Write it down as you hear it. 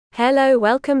Hello,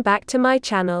 welcome back to my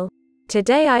channel.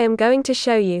 Today I am going to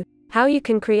show you how you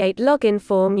can create login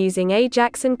form using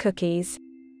Ajax and cookies.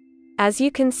 As you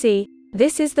can see,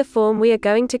 this is the form we are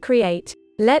going to create.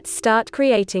 Let's start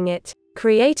creating it.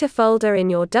 Create a folder in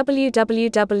your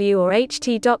www or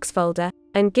htdocs folder,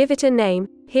 and give it a name.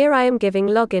 Here I am giving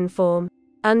login form.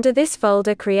 Under this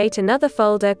folder create another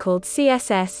folder called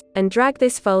CSS, and drag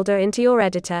this folder into your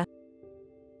editor.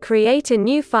 Create a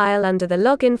new file under the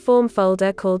login form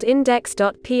folder called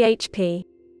index.php.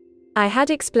 I had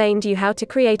explained you how to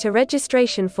create a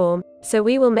registration form, so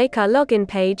we will make our login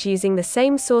page using the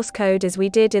same source code as we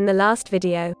did in the last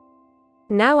video.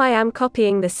 Now I am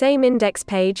copying the same index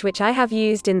page which I have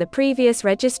used in the previous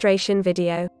registration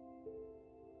video.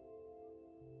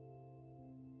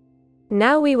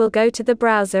 Now we will go to the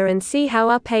browser and see how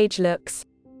our page looks.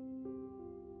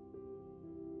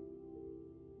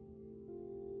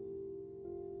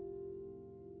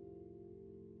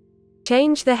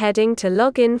 Change the heading to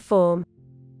Login Form.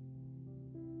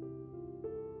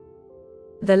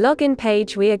 The login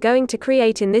page we are going to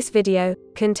create in this video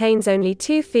contains only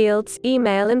two fields,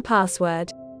 email and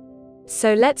password.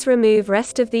 So let's remove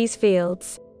rest of these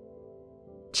fields.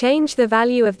 Change the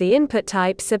value of the input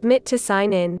type Submit to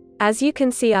sign in. As you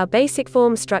can see, our basic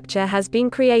form structure has been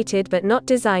created but not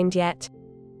designed yet.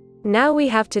 Now we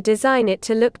have to design it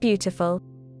to look beautiful.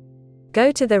 Go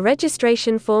to the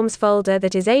registration forms folder,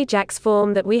 that is Ajax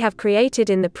form that we have created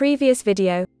in the previous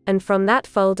video, and from that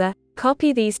folder,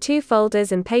 copy these two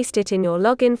folders and paste it in your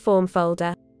login form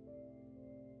folder.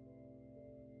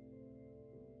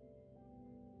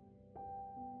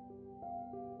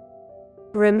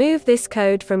 Remove this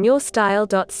code from your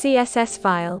style.css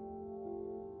file.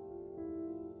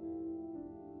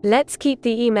 Let's keep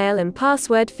the email and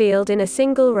password field in a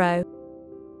single row.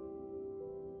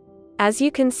 As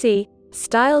you can see,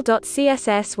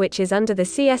 style.css, which is under the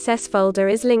CSS folder,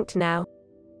 is linked now.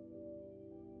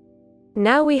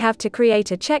 Now we have to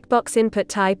create a checkbox input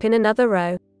type in another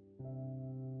row.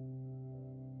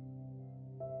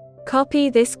 Copy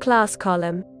this class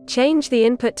column. Change the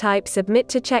input type Submit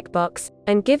to checkbox,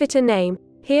 and give it a name.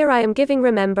 Here I am giving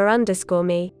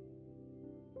remember_me.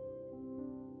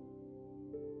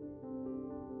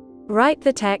 Write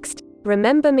the text,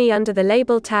 remember me, under the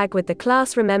label tag with the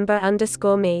class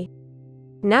remember_me.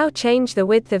 Now change the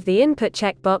width of the input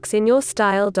checkbox in your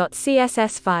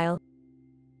style.css file.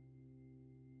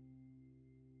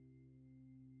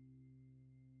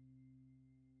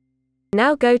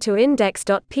 Now go to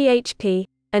index.php,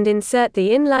 and insert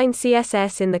the inline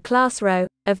CSS in the class row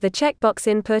of the checkbox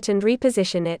input and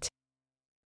reposition it.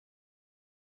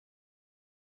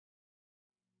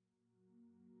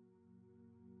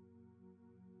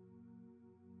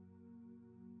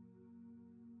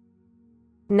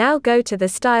 Now go to the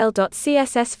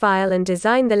style.css file and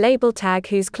design the label tag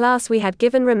whose class we had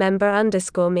given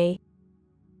remember_me.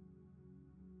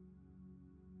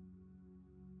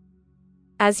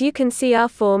 As you can see, our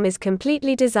form is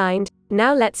completely designed.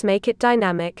 Now let's make it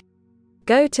dynamic.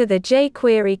 Go to the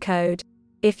jQuery code.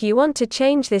 If you want to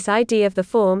change this ID of the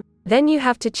form, then you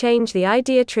have to change the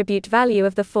ID attribute value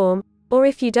of the form, or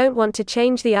if you don't want to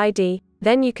change the ID,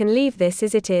 then you can leave this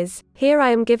as it is. Here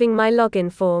I am giving my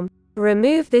login form.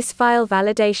 Remove this file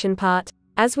validation part,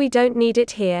 as we don't need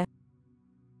it here.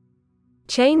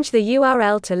 Change the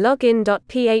URL to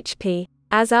login.php,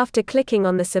 as after clicking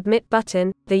on the submit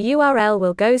button, the URL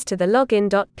will goes to the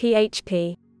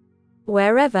login.php.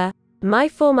 Wherever my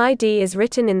form ID is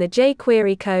written in the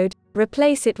jQuery code,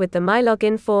 replace it with the my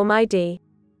login form ID.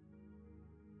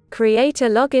 Create a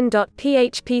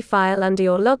login.php file under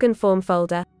your login form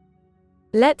folder.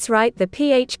 Let's write the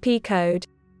PHP code.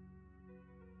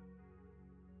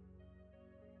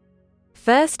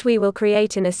 First we will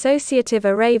create an associative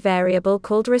array variable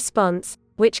called response,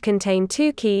 which contain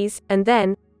two keys, and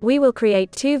then we will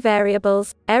create two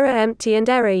variables, error_empty and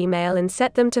error_email, and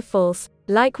set them to false,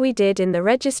 like we did in the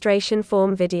registration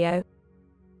form video.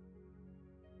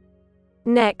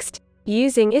 Next,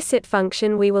 using isIt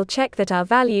function, we will check that our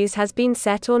values has been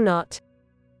set or not.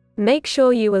 Make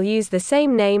sure you will use the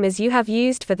same name as you have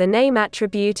used for the name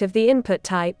attribute of the input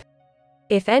type.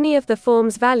 If any of the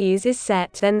form's values is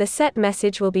set, then the set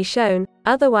message will be shown,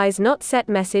 otherwise not set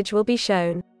message will be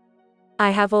shown.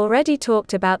 I have already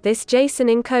talked about this JSON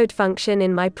encode function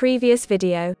in my previous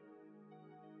video.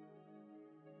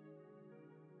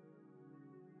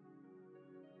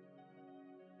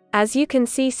 As you can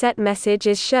see, set message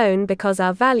is shown because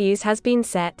our values has been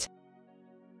set.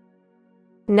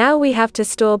 Now we have to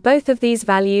store both of these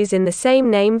values in the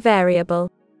same name variable.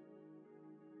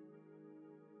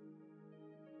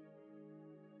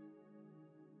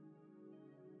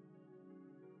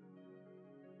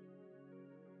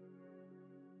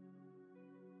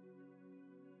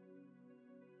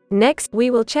 Next, we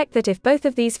will check that if both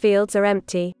of these fields are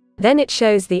empty, then it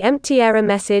shows the empty error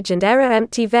message and error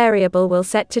empty variable will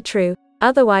set to true,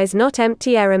 otherwise not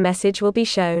empty error message will be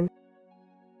shown.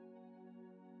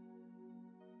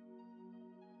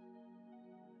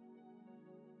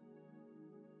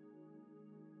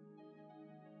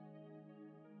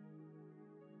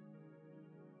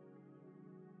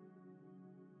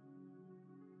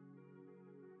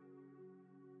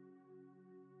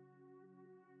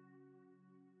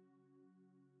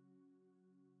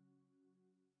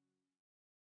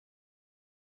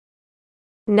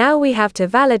 Now we have to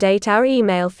validate our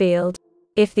email field.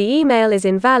 If the email is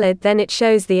invalid, then it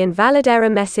shows the invalid error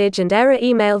message and error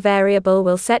email variable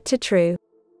will set to true.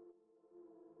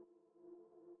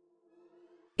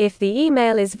 If the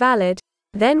email is valid,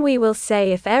 then we will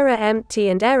say if error empty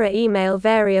and error email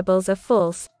variables are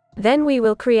false, then we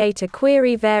will create a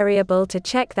query variable to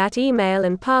check that email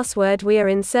and password we are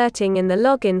inserting in the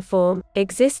login form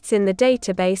exists in the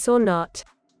database or not.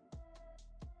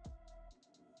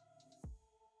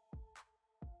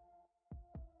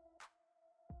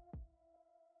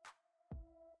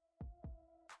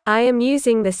 I am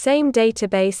using the same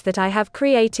database that I have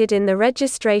created in the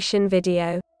registration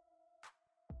video.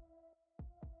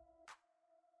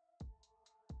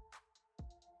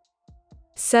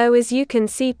 So as you can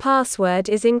see, password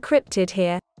is encrypted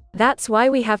here. That's why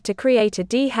we have to create a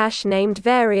dhash named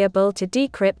variable to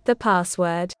decrypt the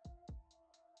password.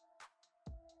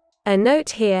 A note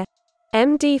here,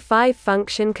 MD5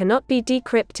 function cannot be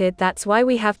decrypted, that's why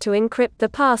we have to encrypt the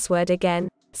password again,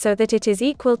 so that it is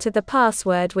equal to the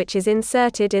password which is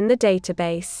inserted in the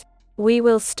database. We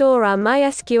will store our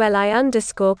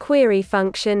mysqli_query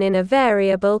function in a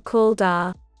variable called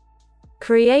r.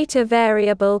 Create a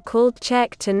variable called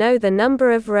check to know the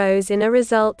number of rows in a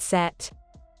result set.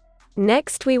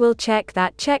 Next we will check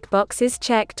that checkbox is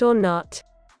checked or not.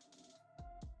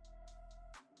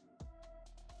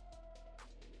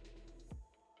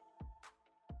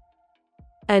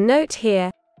 A note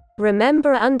here,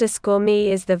 remember _me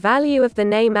is the value of the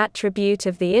name attribute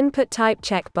of the input type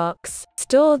checkbox.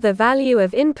 Store the value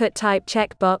of input type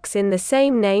checkbox in the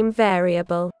same name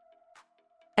variable.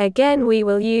 Again we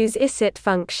will use iset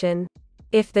function.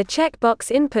 If the checkbox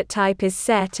input type is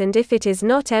set and if it is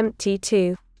not empty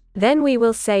too, then we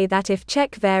will say that if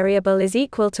check variable is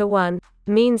equal to 1,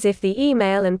 means if the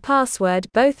email and password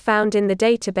both found in the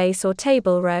database or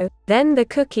table row, then the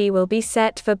cookie will be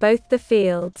set for both the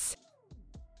fields.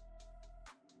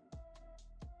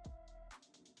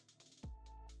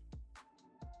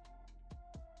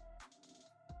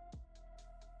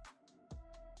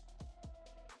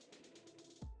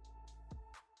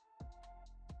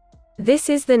 This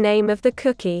is the name of the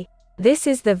cookie. This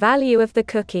is the value of the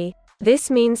cookie.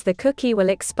 This means the cookie will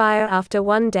expire after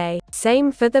 1 day.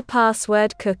 Same for the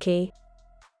password cookie.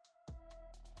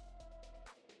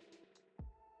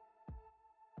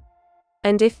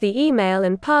 And if the email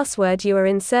and password you are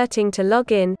inserting to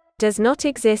log in does not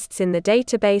exist in the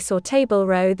database or table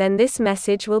row, then this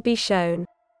message will be shown.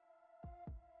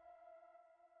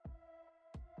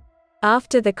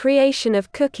 After the creation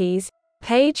of cookies,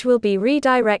 page will be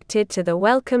redirected to the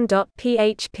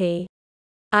welcome.php.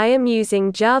 I am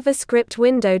using JavaScript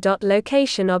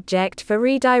window.location object for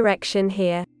redirection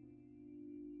here.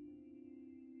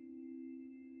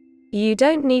 You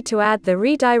don't need to add the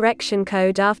redirection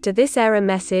code after this error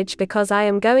message because I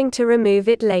am going to remove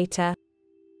it later.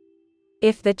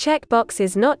 If the checkbox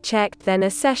is not checked, then a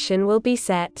session will be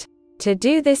set. To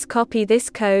do this, copy this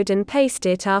code and paste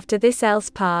it after this else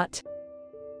part.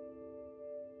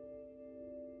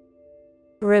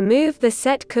 Remove the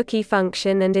setCookie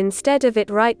function and instead of it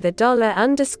write the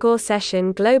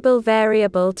 $_session global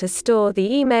variable to store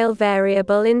the email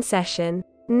variable in session.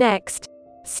 Next,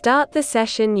 start the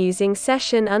session using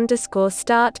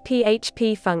session_start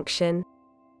PHP function.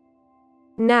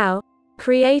 Now,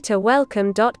 create a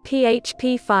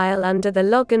welcome.php file under the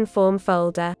login form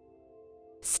folder.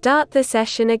 Start the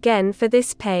session again for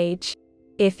this page.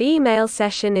 If email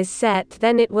session is set,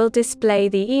 then it will display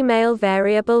the email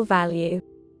variable value.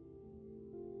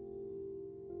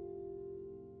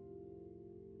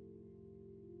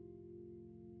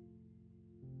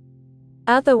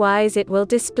 Otherwise it will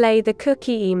display the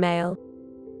cookie email.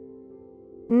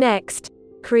 Next,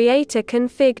 create a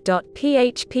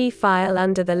config.php file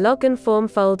under the login form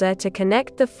folder to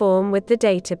connect the form with the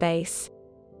database.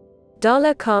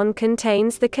 $con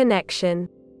contains the connection.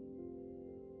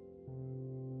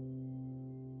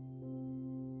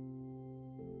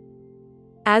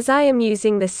 As I am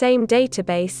using the same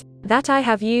database that I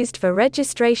have used for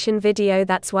registration video,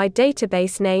 that's why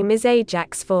database name is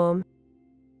Ajax form.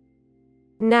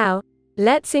 Now,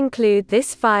 Let's include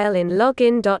this file in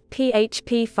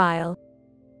login.php file.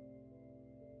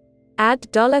 Add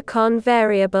 $con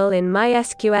variable in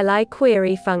MySQL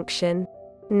query function.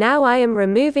 Now I am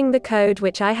removing the code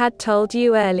which I had told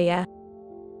you earlier.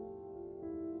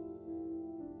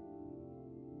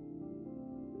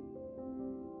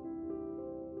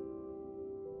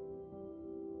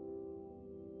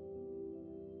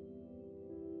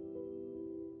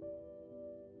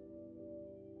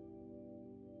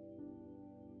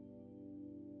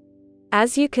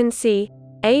 As you can see,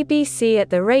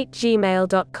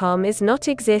 abc@gmail.com is not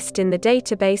exist in the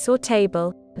database or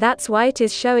table, that's why it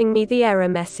is showing me the error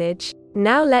message.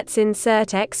 Now let's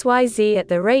insert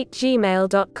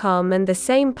xyz@gmail.com and the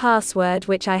same password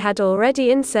which I had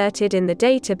already inserted in the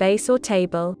database or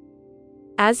table.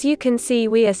 As you can see,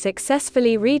 we are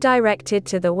successfully redirected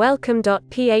to the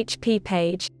welcome.php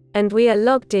page, and we are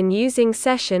logged in using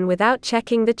session without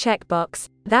checking the checkbox.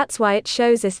 That's why it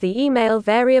shows us the email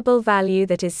variable value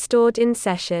that is stored in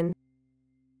session.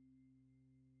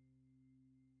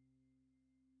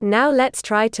 Now let's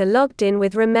try to logged in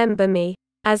with Remember Me,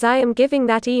 as I am giving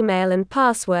that email and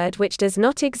password which does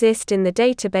not exist in the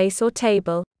database or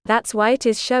table, that's why it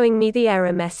is showing me the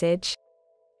error message.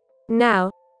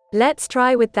 Now, let's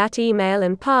try with that email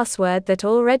and password that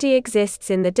already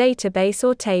exists in the database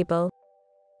or table.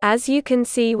 As you can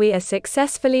see, we are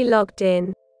successfully logged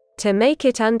in. To make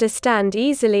it understand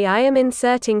easily, I am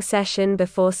inserting session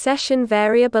before session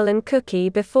variable and cookie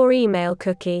before email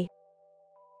cookie.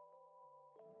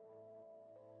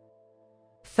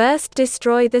 First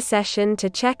destroy the session to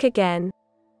check again.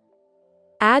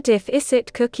 Add if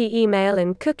isIt cookie email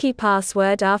and cookie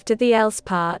password after the else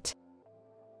part.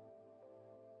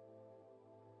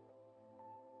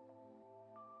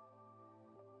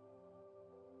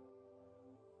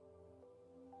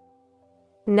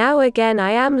 Now again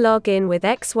I am log in with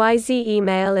XYZ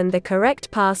email and the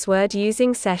correct password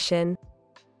using session.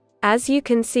 As you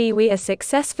can see, we are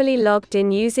successfully logged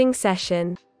in using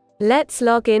session. Let's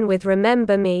log in with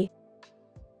Remember Me.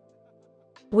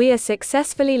 We are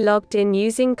successfully logged in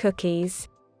using cookies.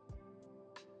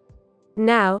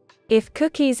 Now, if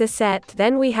cookies are set,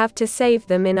 then we have to save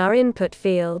them in our input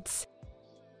fields.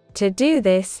 To do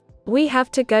this, we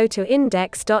have to go to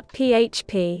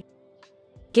index.php.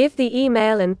 Give the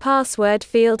email and password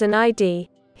field an ID.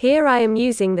 Here I am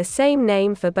using the same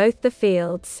name for both the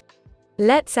fields.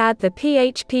 Let's add the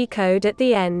PHP code at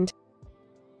the end.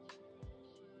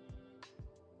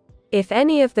 If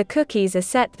any of the cookies are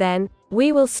set, then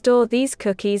we will store these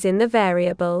cookies in the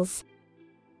variables.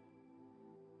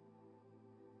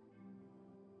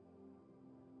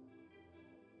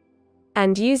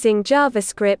 And using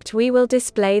JavaScript we will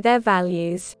display their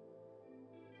values.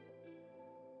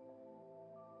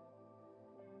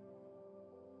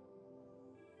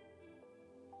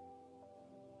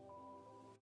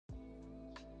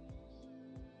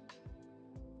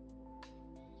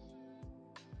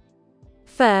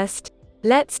 First,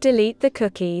 let's delete the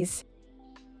cookies.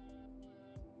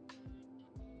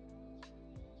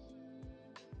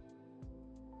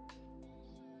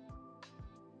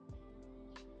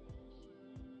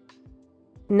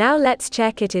 Now let's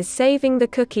check it is saving the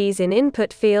cookies in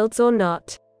input fields or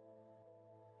not.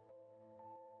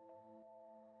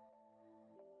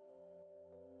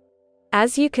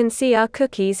 As you can see, our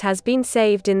cookies has been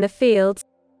saved in the fields.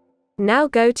 Now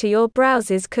go to your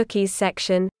browser's cookies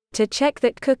section to check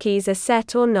that cookies are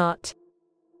set or not.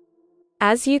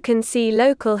 As you can see,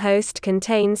 localhost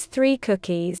contains 3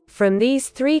 cookies. From these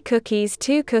 3 cookies,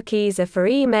 2 cookies are for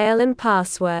email and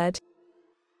password.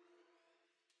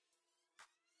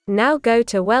 Now go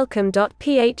to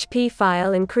welcome.php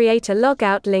file and create a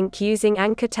logout link using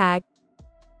anchor tag.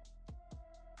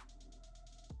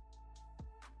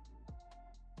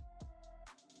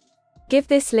 Give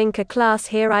this link a class.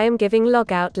 Here I am giving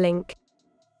logout link.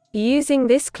 Using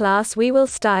this class we will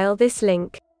style this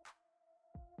link.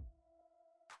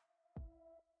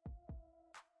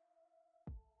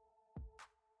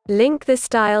 Link the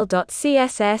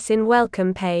style.css in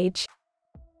welcome page.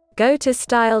 Go to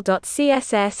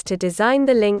style.css to design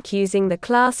the link using the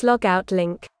class logout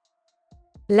link.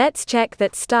 Let's check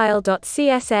that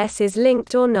style.css is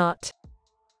linked or not.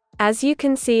 As you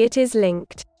can see, it is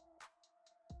linked.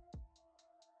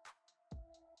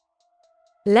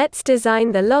 Let's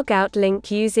design the logout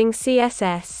link using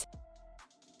CSS.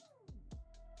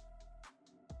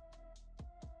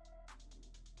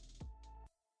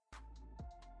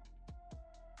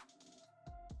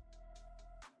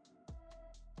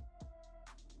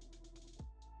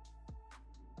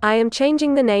 I am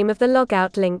changing the name of the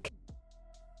logout link.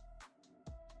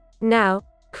 Now,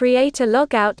 Create a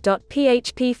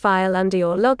logout.php file under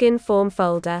your login form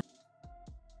folder.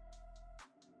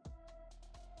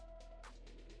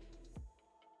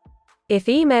 If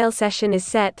email session is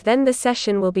set, then the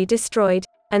session will be destroyed,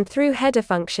 and through header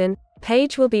function,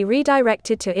 page will be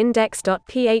redirected to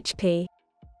index.php.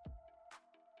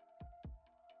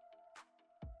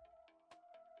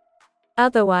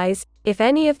 Otherwise, if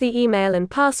any of the email and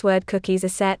password cookies are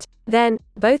set, then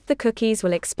both the cookies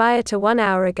will expire to 1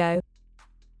 hour ago.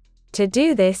 To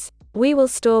do this, we will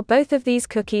store both of these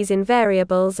cookies in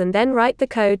variables and then write the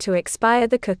code to expire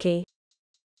the cookie.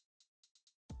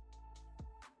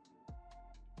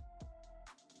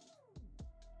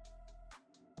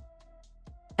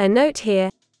 A note here: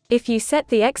 if you set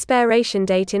the expiration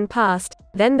date in past,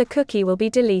 then the cookie will be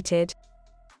deleted.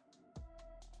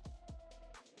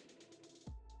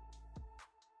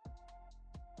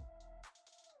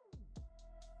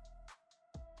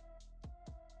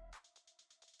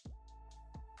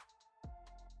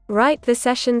 Write the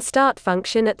session start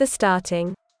function at the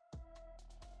starting.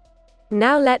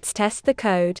 Now let's test the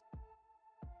code.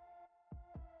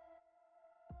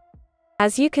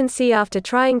 As you can see, after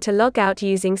trying to log out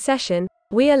using session,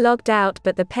 we are logged out,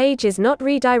 but the page is not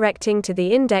redirecting to the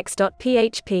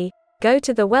index.php. Go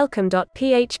to the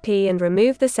welcome.php and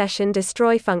remove the session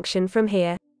destroy function from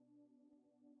here.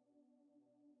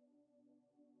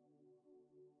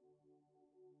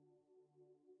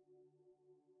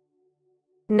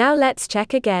 Now let's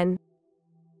check again.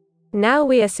 Now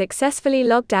we are successfully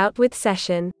logged out with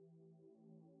session.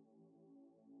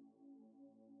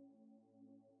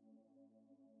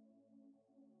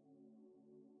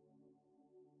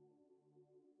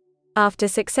 After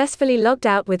successfully logged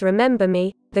out with Remember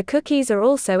Me, the cookies are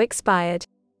also expired.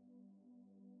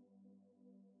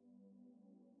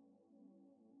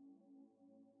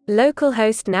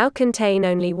 Localhost now contain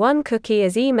only one cookie,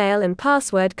 as email and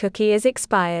password cookie is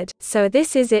expired. So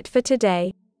this is it for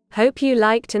today. Hope you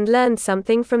liked and learned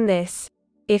something from this.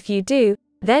 If you do,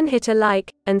 then hit a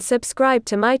like, and subscribe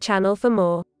to my channel for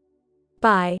more.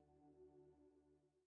 Bye.